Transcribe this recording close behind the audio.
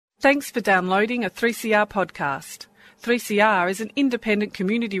Thanks for downloading a 3CR podcast. 3CR is an independent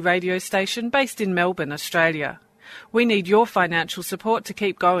community radio station based in Melbourne, Australia. We need your financial support to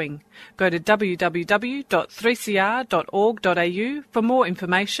keep going. Go to www.3cr.org.au for more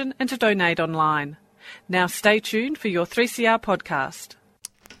information and to donate online. Now stay tuned for your 3CR podcast.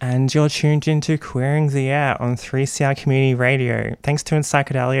 And you're tuned into Queering the Air on 3CR Community Radio. Thanks to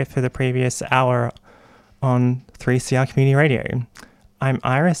Psychedelia for the previous hour on 3CR Community Radio. I'm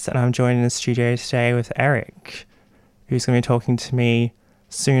Iris and I'm joined in the studio today with Eric, who's going to be talking to me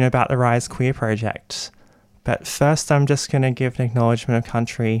soon about the Rise Queer project. But first I'm just going to give an acknowledgement of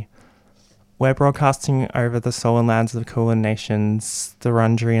country. We're broadcasting over the stolen lands of the Kulin Nations, the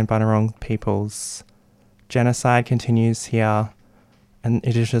Wurundjeri and Bunurong peoples. Genocide continues here and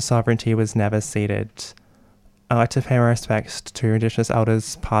Indigenous sovereignty was never ceded. I'd like to pay my respects to Indigenous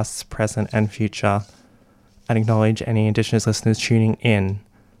elders past, present and future, and acknowledge any Indigenous listeners tuning in.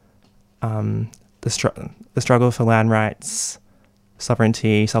 The struggle for land rights,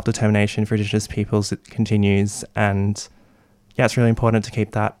 sovereignty, self-determination for Indigenous peoples continues, and yeah, it's really important to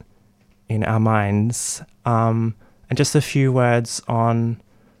keep that in our minds. And just a few words on,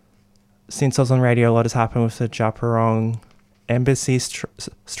 since I was on radio, a lot has happened with the Djab Wurrung Embassy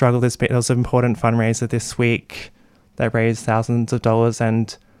struggle. There was an important fundraiser this week that raised thousands of dollars,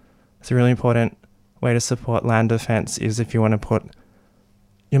 and it's a really important way to support land defence is if you want to put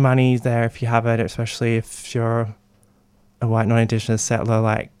your money there, if you have it, especially if you're a white non-Indigenous settler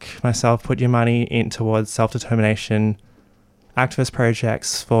like myself, put your money in towards self-determination activist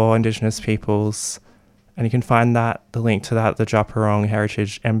projects for Indigenous peoples. And you can find the link to that at the Djab Wurrung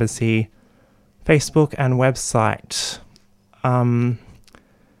Heritage Embassy Facebook and website.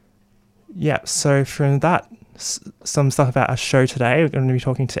 So from that, some stuff about our show today. We're going to be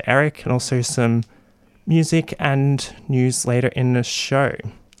talking to Eric and also some music and news later in the show.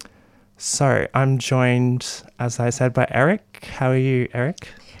 So I'm joined, as I said, by Eric. How are you, Eric?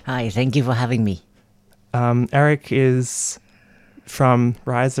 Hi, thank you for having me. Eric is from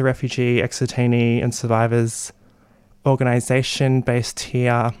Rise the Refugee, Ex-Detainee and Survivors organisation based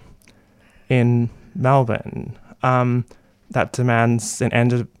here in Melbourne that demands an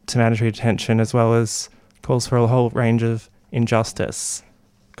end to mandatory detention as well as calls for a whole range of injustice.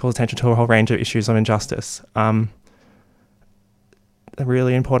 Calls attention to a whole range of issues of injustice. A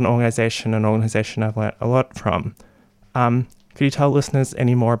really important organisation, an organisation I've learnt a lot from. Could you tell listeners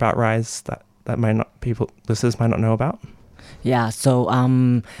any more about Rise that listeners might not know about? Yeah, so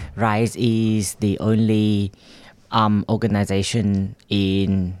Rise is the only organisation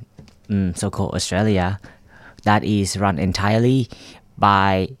in so-called Australia that is run entirely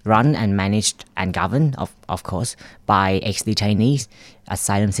run and managed and governed, of course, by ex-detainees,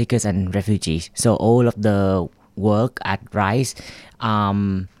 asylum seekers and refugees. So all of the work at Rise,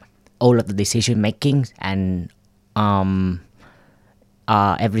 all of the decision making and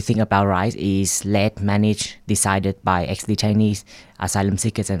everything about Rise is led, managed, decided by ex-detainees, asylum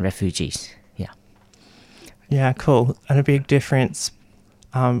seekers and refugees. Yeah, cool. And a big difference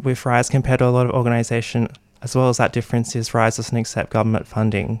with Rise compared to a lot of organisations, as well as that difference is Rise doesn't accept government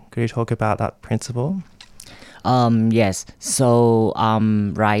funding. Could you talk about that principle? Yes. So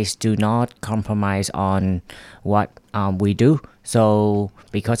Rise do not compromise on what we do. So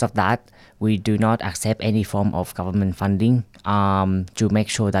because of that, we do not accept any form of government funding to make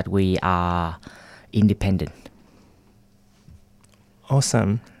sure that we are independent.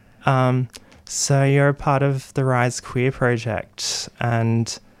 Awesome. So you're a part of the Rise Queer project,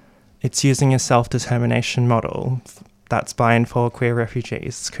 and it's using a self-determination model that's buy-in for queer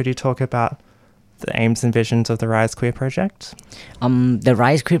refugees. Could you talk about the aims and visions of the Rise Queer project? The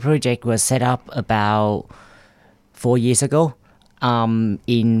Rise Queer project was set up about 4 years ago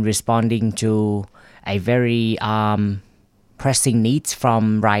in responding to a very pressing needs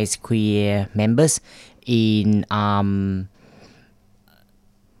from Rise Queer members in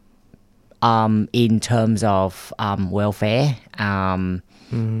terms of welfare and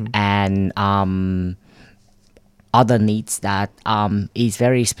other needs that is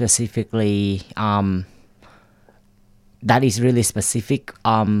very specifically that is really specific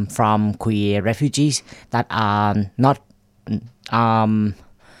from queer refugees that are not that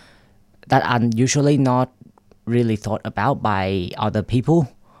are usually not really thought about by other people,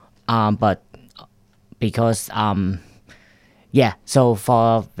 but because so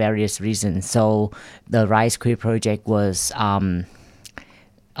for various reasons. So the Rise Queer project was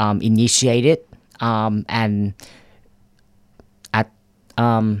initiated and at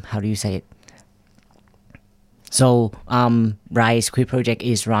how do you say it? So Rise Queer project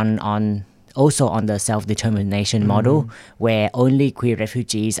is run on also on the self-determination model, where only queer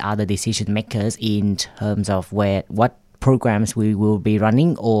refugees are the decision makers in terms of what programs we will be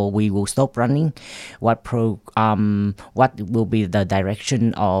running or we will stop running, what will be the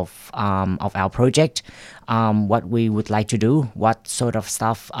direction of our project, what we would like to do, what sort of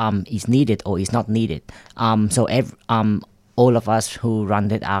stuff is needed or is not needed. All of us who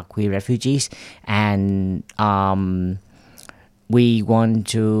run it are queer refugees, and we want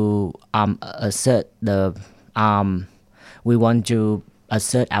to assert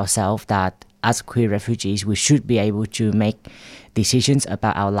ourselves that as queer refugees we should be able to make decisions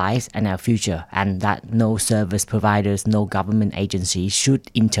about our lives and our future, and that no service providers, no government agencies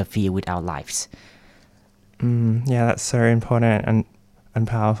should interfere with our lives. Yeah, that's so important and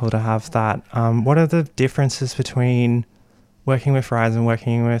powerful to have that. What are the differences between working with RISE and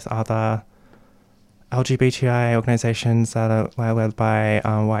working with other LGBTI organizations that are led by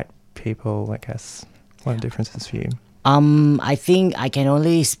white people, I guess? What are the differences for you? I think I can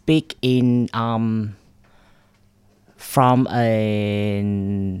only speak in from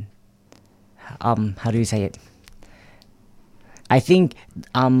a how do you say it? I think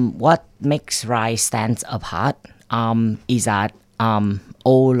what makes RISE stands apart is that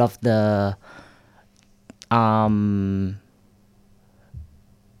all of the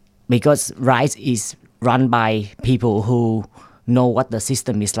because RISE is run by people who know what the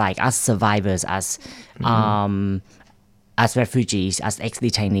system is like, as survivors, as refugees, as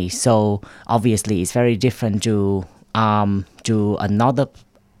ex-detainees. So obviously, it's very different to other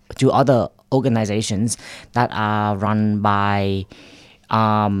organizations that are run by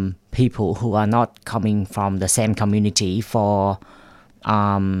people who are not coming from the same community for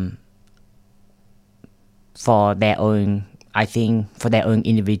their own, I think, for their own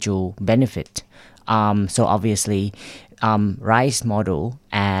individual benefit. So obviously, RISE model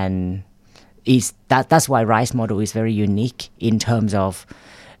that's why RISE model is very unique in terms of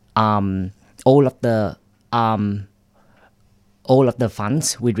all of the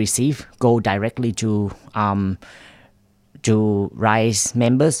funds we receive go directly to RISE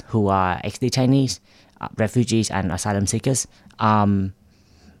members who are ex-detainees, refugees, and asylum seekers.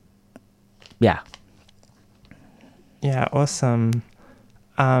 Yeah, awesome.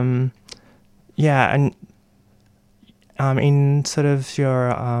 And in sort of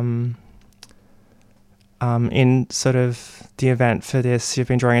your in sort of the event for this, you've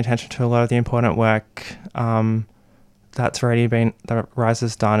been drawing attention to a lot of the important work that RISE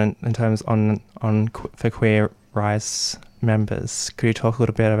has done in terms for queer RISE members. Could you talk a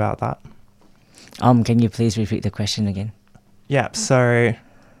little bit about that? Can you please repeat the question again? Yeah. So,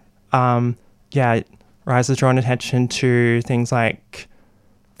 RISE has drawn attention to things like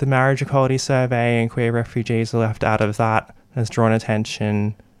the marriage equality survey, and queer refugees are left out of that. Has drawn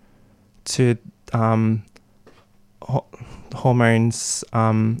attention to hormones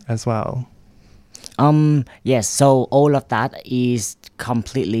as well. Yes, so all of that is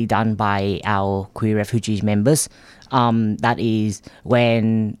completely done by our queer refugee members. That is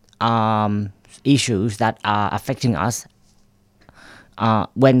when issues that are affecting us,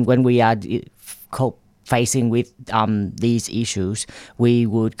 when we are facing with these issues, we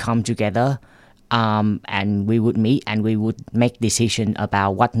would come together and we would meet and we would make decision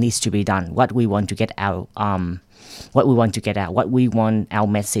about what needs to be done, what we want to get out, what we want our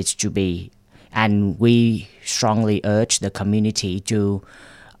message to be. And we strongly urge the community to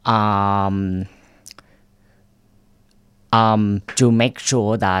make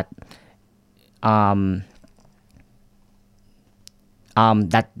sure that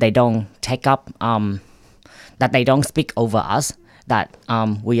that they don't take up, that they don't speak over us, that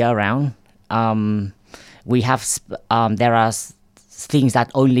we are around. We have there are things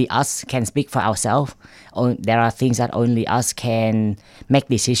that only us can speak for ourselves. There are things that only us can make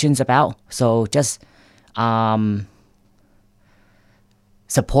decisions about. So just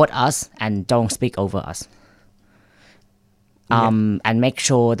support us and don't speak over us. And make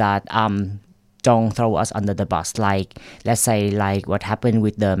sure that don't throw us under the bus. Like, let's say, like what happened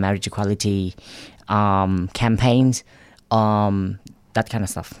with the marriage equality campaigns, that kind of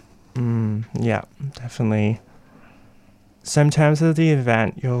stuff. Yeah, definitely. So in terms of the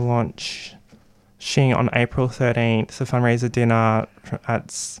event, you're launching on April 13th, a fundraiser dinner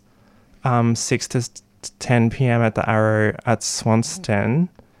at 6 to 10 p.m. at the Arrow at Swanston,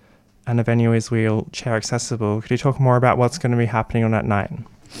 and the venue is wheelchair accessible. Could you talk more about what's going to be happening on that night?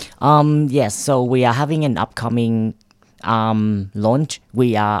 Yes, so we are having an upcoming launch.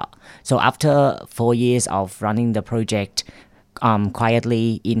 So after 4 years of running the project,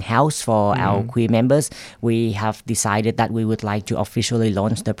 quietly in-house for our queer members, we have decided that we would like to officially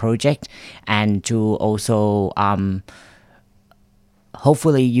launch the project and to also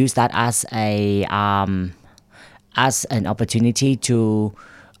hopefully use that as an opportunity to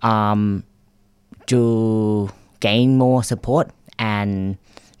gain more support and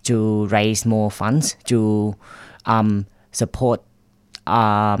to raise more funds to support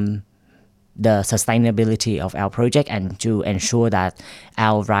the sustainability of our project and to ensure that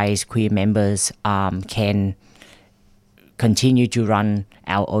our RISE queer members can continue to run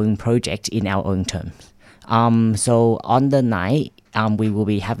our own project in our own terms. So on the night, we will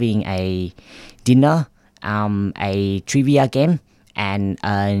be having a dinner, a trivia game, and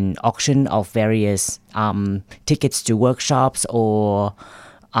an auction of various tickets to workshops or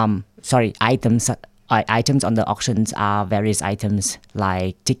items. Items on the auctions are various items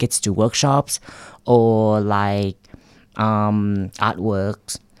like tickets to workshops or like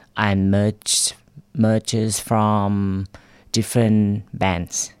artworks and merches from different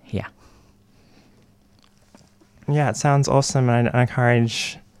bands. Yeah, it sounds awesome, and I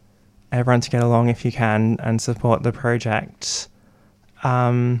encourage everyone to get along if you can and support the project.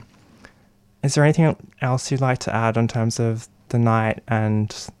 Is there anything else you'd like to add in terms of the night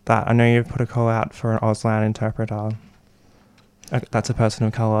and that? I know you've put a call out for an Auslan interpreter. That's a person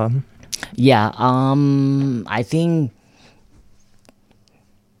of colour. Yeah, I think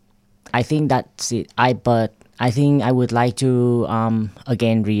that's it. But I think I would like to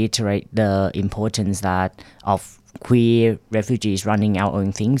again reiterate the importance of queer refugees running our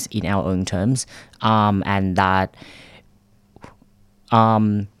own things in our own terms, and that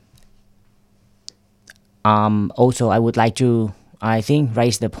also I would like to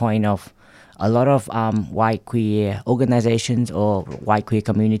raise the point of a lot of white queer organizations or white queer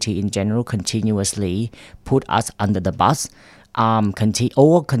community in general continuously put us under the bus,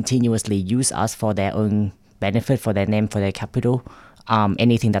 or continuously use us for their own benefit, for their name, for their capital,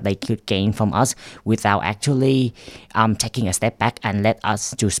 anything that they could gain from us without actually taking a step back and let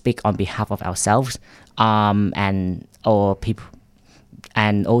us to speak on behalf of ourselves or people.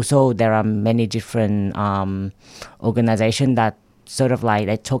 And also there are many different organizations that sort of like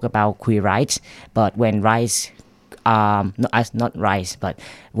they talk about queer rights, but when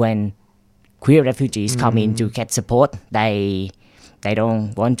when queer refugees come in to get support, they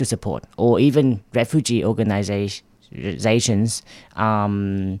don't want to support. Or even refugee organizations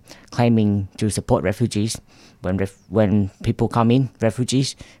claiming to support refugees, when people come in,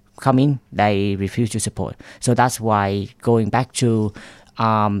 refugees come in, they refuse to support. So that's why, going back to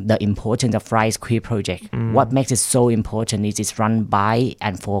the importance of RISE Queer Project, what makes it so important is it's run by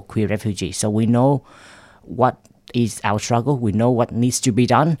and for queer refugees. So we know what is our struggle, we know what needs to be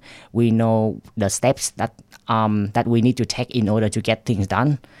done, we know the steps that we need to take in order to get things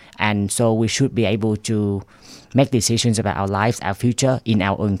done, and so we should be able to make decisions about our lives, our future in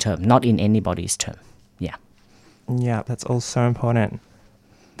our own term, not in anybody's term. Yeah, that's all so important.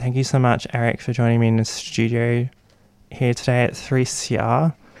 Thank you so much, Eric, for joining me in the studio here today at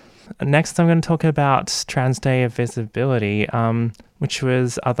 3CR. Next, I'm going to talk about Trans Day of Visibility, which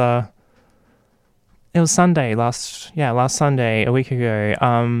was it was Sunday, last Sunday, a week ago.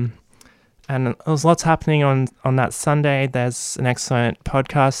 And there was lots happening on that Sunday. There's an excellent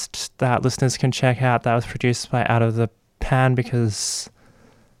podcast that listeners can check out that was produced by Out of the Pan, because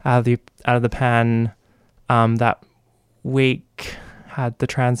Out of the Pan that week had the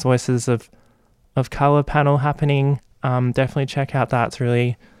Trans Voices of Colour panel happening. Definitely check out that. It's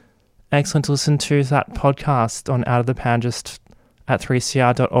really excellent to listen to that podcast on Out of the Pan, just at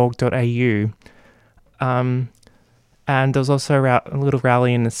 3cr.org.au. And there was also a little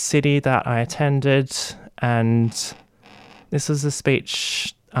rally in the city that I attended, and this was a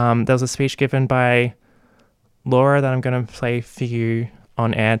speech. There was a speech given by Laura that I'm going to play for you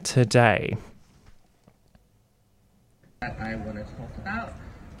on air today. That I want to talk about.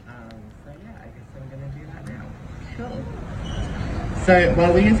 So yeah, I guess I'm going to do that now. Cool. So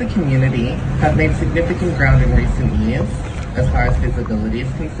while we as a community have made significant ground in recent years as far as visibility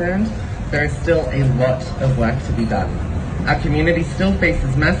is concerned, there is still a lot of work to be done. Our community still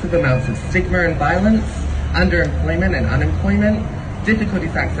faces massive amounts of stigma and violence, underemployment and unemployment,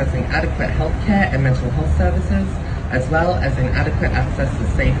 difficulties accessing adequate healthcare and mental health services, as well as inadequate access to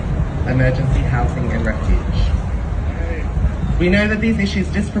safe emergency housing and refuge. We know that these issues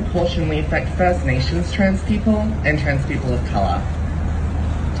disproportionately affect First Nations trans people and trans people of colour.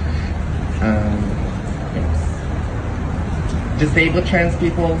 Disabled trans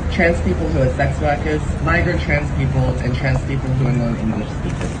people who are sex workers, migrant trans people, and trans people who are non-English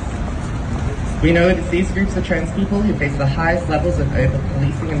speakers. We know it is these groups of trans people who face the highest levels of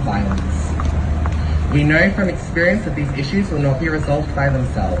over-policing and violence. We know from experience that these issues will not be resolved by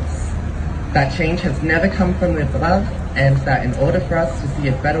themselves, that change has never come from above, and that in order for us to see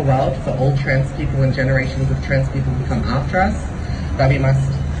a better world for all trans people and generations of trans people who come after us, that we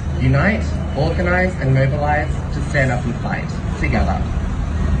must unite, organise and mobilise to stand up and fight together.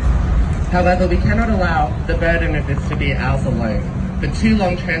 However, we cannot allow the burden of this to be ours alone. For too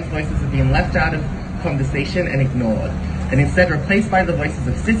long, trans voices have been left out of conversation and ignored, and instead replaced by the voices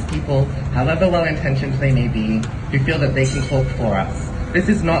of cis people, however well-intentioned they may be, who feel that they can talk for us. This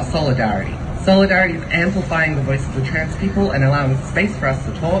is not solidarity. Solidarity is amplifying the voices of trans people and allowing space for us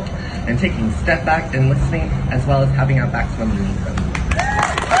to talk and taking a step back and listening, as well as having our backs when we need them.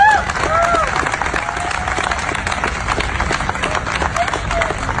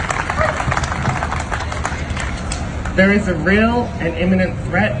 There is a real and imminent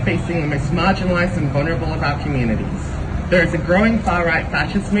threat facing the most marginalized and vulnerable of our communities. There is a growing far-right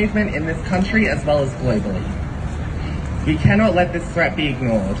fascist movement in this country as well as globally. We cannot let this threat be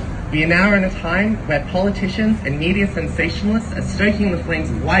ignored. We are now in a time where politicians and media sensationalists are stoking the flames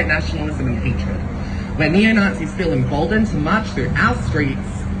of white nationalism and hatred, where neo-Nazis feel emboldened to march through our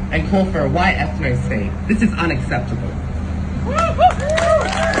streets and call for a white ethno-state. This is unacceptable.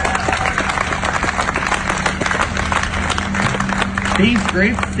 These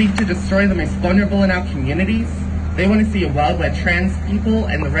groups seek to destroy the most vulnerable in our communities. They want to see a world where trans people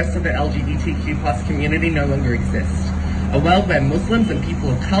and the rest of the LGBTQ+ community no longer exist. A world where Muslims and people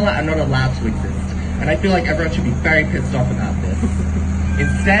of colour are not allowed to exist. And I feel like everyone should be very pissed off about this.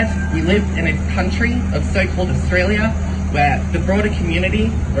 Instead, we live in a country of so-called Australia where the broader community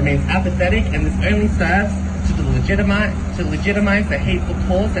remains apathetic, and this only serves to legitimize the hateful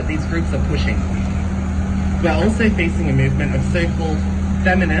cause that these groups are pushing. We're also facing a movement of so-called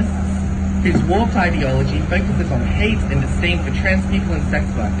feminists whose warped ideology focuses on hate and disdain for trans people and sex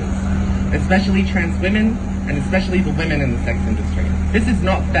workers, especially trans women, and especially the women in the sex industry. This is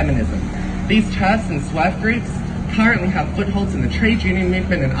not feminism. These TERFs and swerve groups currently have footholds in the trade union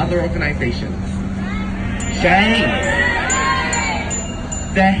movement and other organizations. Shame!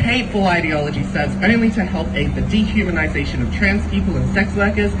 Their hateful ideology serves only to help aid the dehumanization of trans people and sex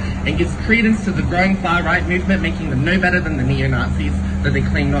workers and gives credence to the growing far-right movement, making them no better than the neo-Nazis that they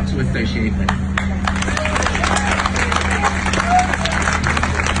claim not to associate with.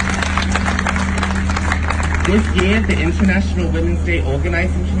 This year, the International Women's Day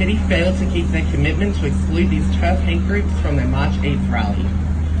Organising Committee failed to keep their commitment to exclude these TERF hate groups from their March 8th rally.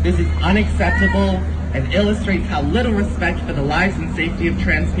 This is unacceptable and illustrates how little respect for the lives and safety of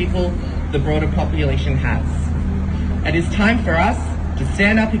trans people the broader population has. It is time for us to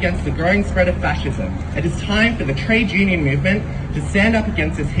stand up against the growing spread of fascism. It is time for the trade union movement to stand up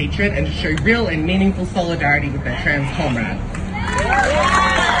against this hatred and to show real and meaningful solidarity with their trans comrades.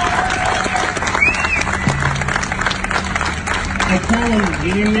 I call on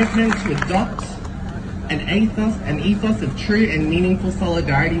the union movement to adopt an ethos of true and meaningful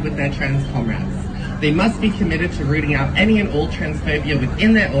solidarity with their trans comrades. They must be committed to rooting out any and all transphobia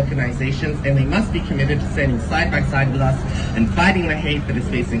within their organizations, and they must be committed to standing side by side with us and fighting the hate that is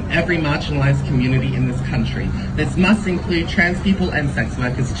facing every marginalized community in this country. This must include trans people and sex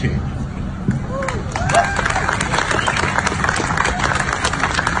workers too.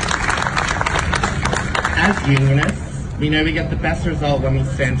 As unionists, we know we get the best result when we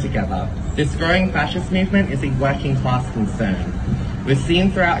stand together. This growing fascist movement is a working class concern. We've seen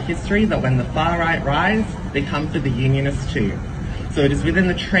throughout history that when the far right rise, they come for the unionists too. So it is within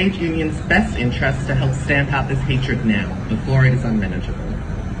the trade union's best interest to help stamp out this hatred now, before it is unmanageable.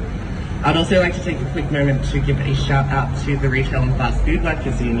 I'd also like to take a quick moment to give a shout out to the Retail and Fast Food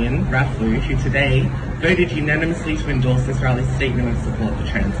Workers Union, RAFLU, who today voted unanimously to endorse this rally's statement of support for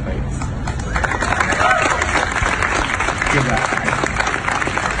trans folks. Good work, guys.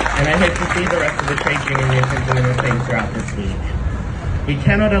 And I hope to see the rest of the trade union movement doing the same throughout this week. We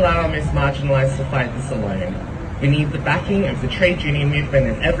cannot allow our most marginalised to fight this alone. We need the backing of the trade union movement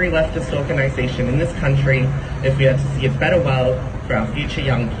and every leftist organisation in this country if we are to see a better world for our future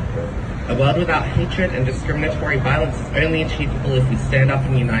young people. A world without hatred and discriminatory violence is only achievable if we stand up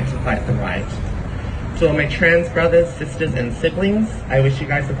and unite to fight the right. To all my trans brothers, sisters and siblings, I wish you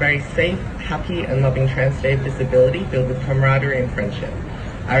guys a very safe, happy and loving Trans Day of Visibility filled with camaraderie and friendship.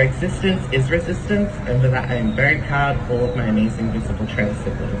 Our existence is resistance, and for that I am very proud of all of my amazing visible trans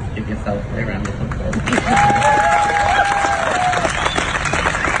siblings. Give yourself a round of applause.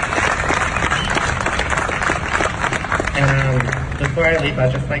 And before I leave,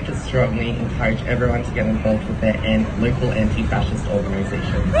 I'd just like to strongly encourage everyone to get involved with their local anti-fascist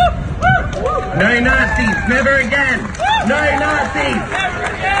organisations. No Nazis, never again. No Nazis. Never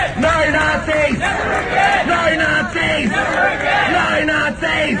again. No Nazis. Never again. No Nazis. Never again. No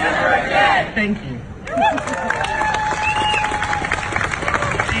Nazis. Never again. Thank you.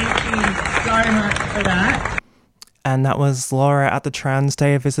 Thank you so much for that. And that was Laura at the Trans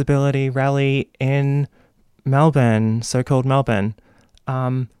Day of Visibility rally in Melbourne, so-called Melbourne.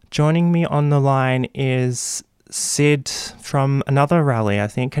 Joining me on the line is Sid from another rally, I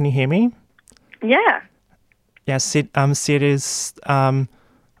think. Can you hear me? Yeah. Yeah, Sid is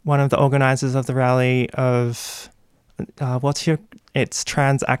one of the organisers of the rally of, it's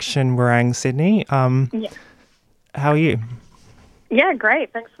Trans Action Warang Sydney. Yeah. How are you? Yeah,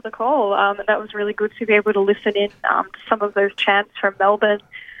 great. Thanks for the call. That was really good to be able to listen in to some of those chants from Melbourne,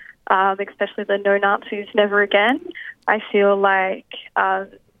 especially the No Nazis, Never Again. I feel like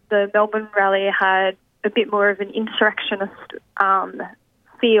the Melbourne rally had a bit more of an insurrectionist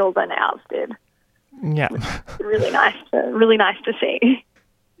feel than ours did. Yeah. Really nice to see.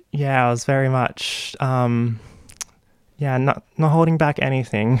 Yeah, I was very much, not holding back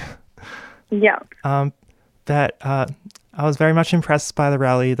anything. Yeah. But I was very much impressed by the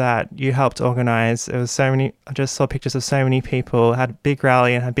rally that you helped organise. It was so many, I just saw pictures of so many people, had a big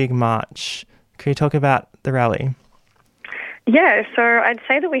rally and a big march. Could you talk about the rally? Yeah, so I'd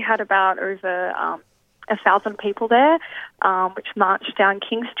say that we had about over 1,000 people there, which marched down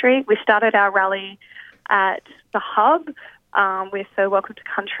King Street. We started our rally at the Hub with Welcome to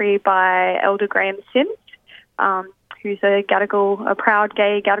Country by Elder Graham Sims, who's a proud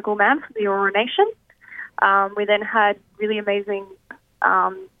gay Gadigal man from the Eora Nation. We then had really amazing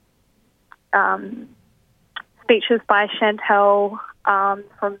speeches by Chantel from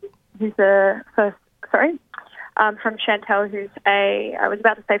Chantel, who's I was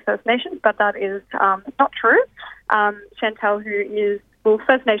about to say First Nations, but that is not true. Chantel, who is,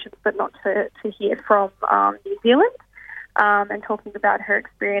 First Nations, but not to hear from New Zealand, and talking about her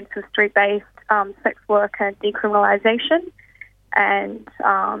experience with street-based sex work and decriminalisation, and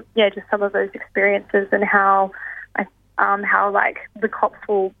just some of those experiences and how like the cops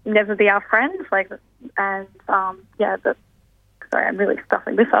will never be our friends, sorry, I'm really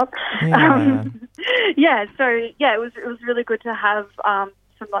stuffing this up. Yeah. It was really good to have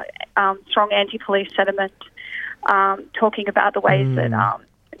some strong anti-police sentiment, talking about the ways that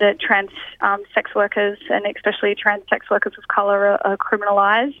trans sex workers, and especially trans sex workers of colour, are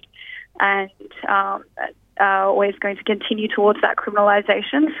criminalised, and always going to continue towards that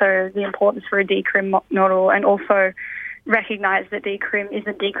criminalisation. So the importance for a decrim model, and also recognise that decrim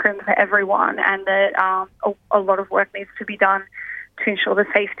isn't decrim for everyone, and that a lot of work needs to be done to ensure the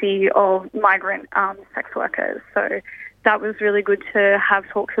safety of migrant sex workers. So that was really good to have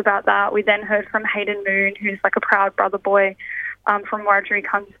talks about that. We then heard from Hayden Moon, who's like a proud brother boy from Wiradjuri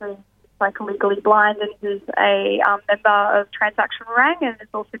country, like legally blind, and who's a member of Trans Action Warang, and has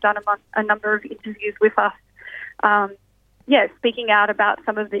also done a number of interviews with us, speaking out about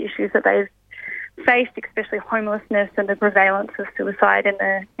some of the issues that they've faced, especially homelessness and the prevalence of suicide in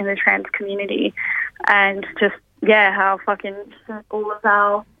the trans community, and just how fucking all of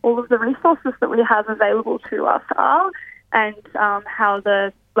the resources that we have available to us are, and how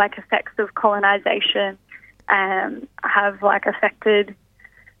the effects of colonisation have affected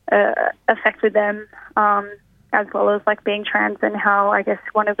them, as well as being trans, and how I guess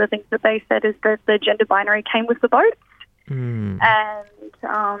one of the things that they said is that the gender binary came with the boat, and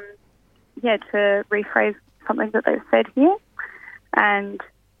to rephrase something that they've said here, and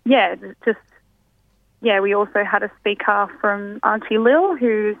we also had a speaker from Auntie Lil,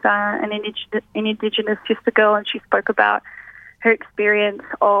 who's an Indigenous sister girl, and she spoke about her experience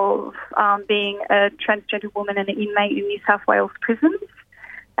of being a transgender woman and an inmate in New South Wales prisons,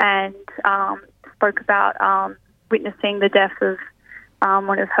 and spoke about witnessing the death of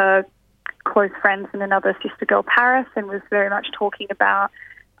one of her close friends and another sister girl, Paris, and was very much talking about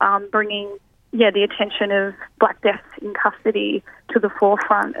bringing the attention of Black deaths in custody to the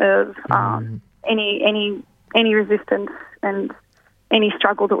forefront of any resistance and any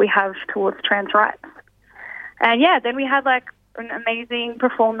struggle that we have towards trans rights. And then we had an amazing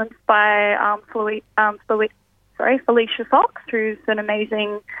performance by Felicia Fox, who's an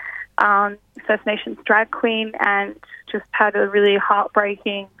amazing First Nations drag queen, and just had a really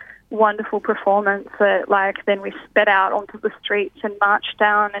heartbreaking, wonderful performance that then we sped out onto the streets and marched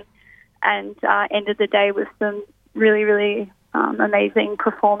down and ended the day with some really, really amazing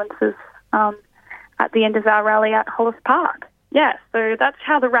performances at the end of our rally at Hollis Park. Yeah, so that's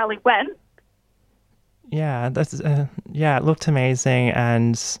how the rally went. Yeah, it looked amazing,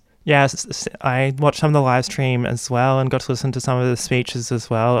 and Yes, I watched some of the live stream as well and got to listen to some of the speeches as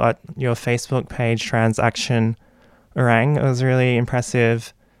well at your Facebook page, Transaction Orang. It was a really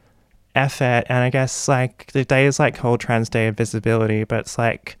impressive effort, and I guess like the day is like called Trans Day of Visibility, but it's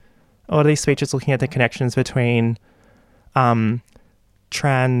like a lot of these speeches looking at the connections between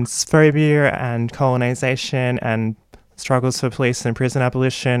transphobia and colonization and struggles for police and prison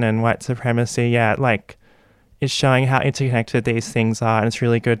abolition and white supremacy. Yeah, like it's showing how interconnected these things are, and it's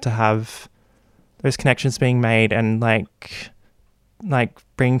really good to have those connections being made and like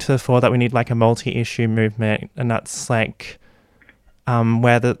bring to the fore that we need like a multi-issue movement, and that's like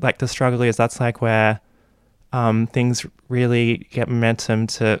where the struggle is. That's like where things really get momentum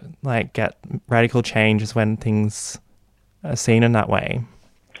to like get radical change, is when things are seen in that way.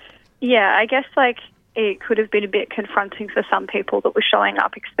 Yeah, I guess like it could have been a bit confronting for some people that were showing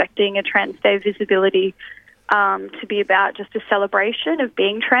up expecting a Trans Day of Visibility to be about just a celebration of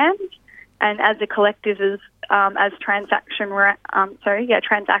being trans. And as a collective, as Transaction Orang,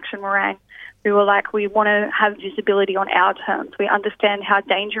 we were like, we want to have visibility on our terms. We understand how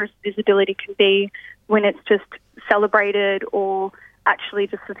dangerous visibility can be when it's just celebrated, or actually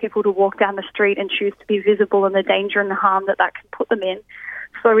just for people to walk down the street and choose to be visible, and the danger and the harm that can put them in.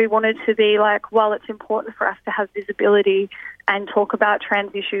 So we wanted to be like, while it's important for us to have visibility and talk about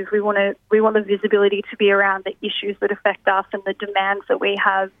trans issues, we want the visibility to be around the issues that affect us and the demands that we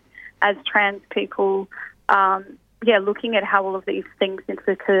have as trans people. Looking at how all of these things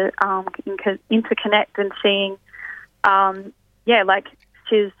interconnect and seeing, like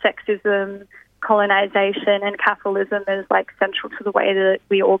cis sexism, colonization, and capitalism as like central to the way that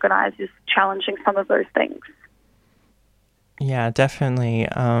we organise, is challenging some of those things. Yeah, definitely.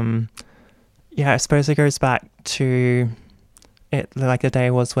 I suppose it goes back to it, like the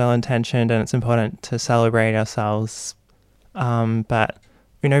day was well intentioned and it's important to celebrate ourselves. But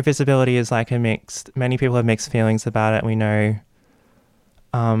we know visibility is like many people have mixed feelings about it. We know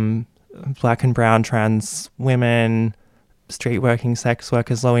black and brown trans women, street working sex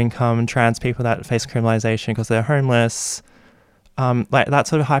workers, low income trans people that face criminalization because they're homeless. Like that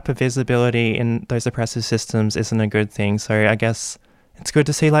sort of hyper-visibility in those oppressive systems isn't a good thing. So I guess it's good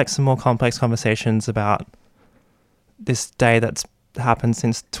to see like some more complex conversations about this day that's happened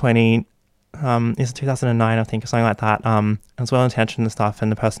since 2009, I think, or something like that. It's well-intentioned and stuff,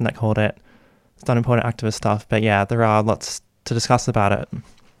 and the person that called it has done important activist stuff. But yeah, there are lots to discuss about it.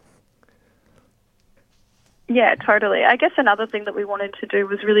 Yeah, totally. I guess another thing that we wanted to do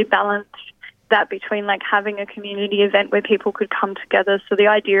was really balance that between like having a community event where people could come together. So the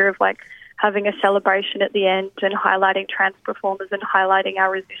idea of like having a celebration at the end and highlighting trans performers and highlighting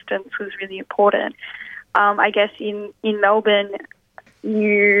our resistance was really important. I guess in Melbourne,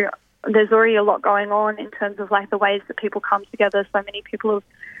 there's already a lot going on in terms of like the ways that people come together. So many people have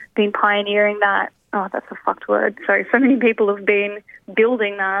been pioneering that. Oh, that's a fucked word. Sorry. So many people have been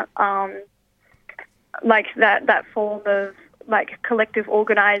building that, like that form of like collective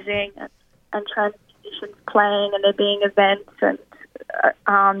organising and trans musicians playing, and there being events and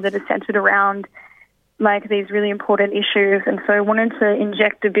that are centred around like these really important issues. And so I wanted to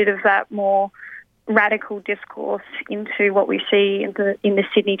inject a bit of that more radical discourse into what we see in the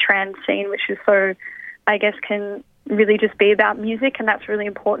Sydney trans scene, which is so, I guess, can really just be about music, and that's really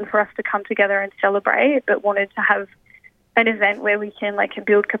important for us to come together and celebrate, but wanted to have an event where we can like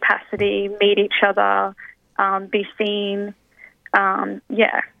build capacity, meet each other, be seen,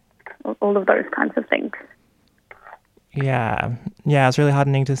 all of those kinds of things. Yeah, it's really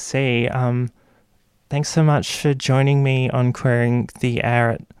heartening to see. Thanks so much for joining me on Queering the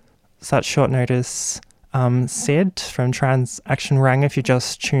Air at such short notice. Sid from Transaction Orang, if you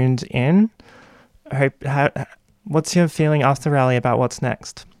just tuned in. What's your feeling after the rally about what's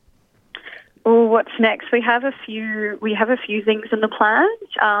next? Oh, what's next? We have a few things in the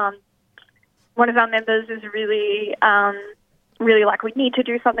plans. One of our members is really like, we need to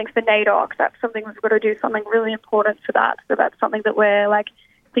do something for NAIDOC. That's something we've got to do something really important for that. So that's something that we're like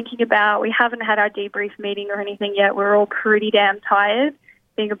thinking about. We haven't had our debrief meeting or anything yet. We're all pretty damn tired,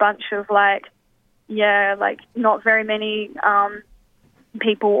 being a bunch of not very many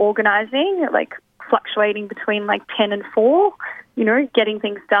people organising, like fluctuating between like 10 and 4, getting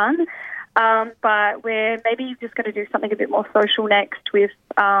things done. But we're maybe just going to do something a bit more social next with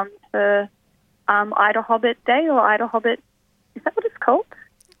the Ida Hobbit Day, or Ida Hobbit. Is that what it's called?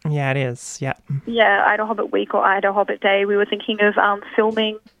 Yeah, it is. Yeah. Yeah, Ida Hobbit Week or Ida Hobbit Day. We were thinking of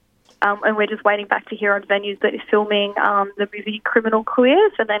filming, and we're just waiting back to hear on venues, but filming the movie Criminal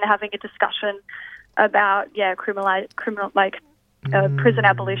Queers, and then having a discussion about prison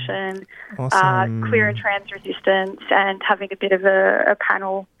abolition, awesome. Queer and trans resistance, and having a bit of a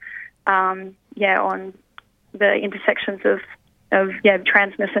panel on the intersections of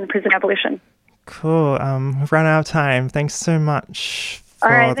transness and prison abolition. Cool. We've run out of time. Thanks so much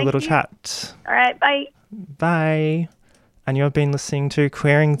for the little chat. All right, bye. Bye. And you've been listening to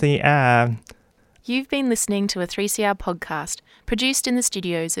Queering the Air. You've been listening to a 3CR podcast produced in the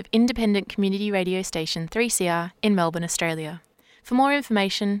studios of independent community radio station 3CR in Melbourne, Australia. For more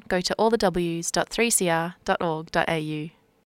information, go to allthews.3cr.org.au.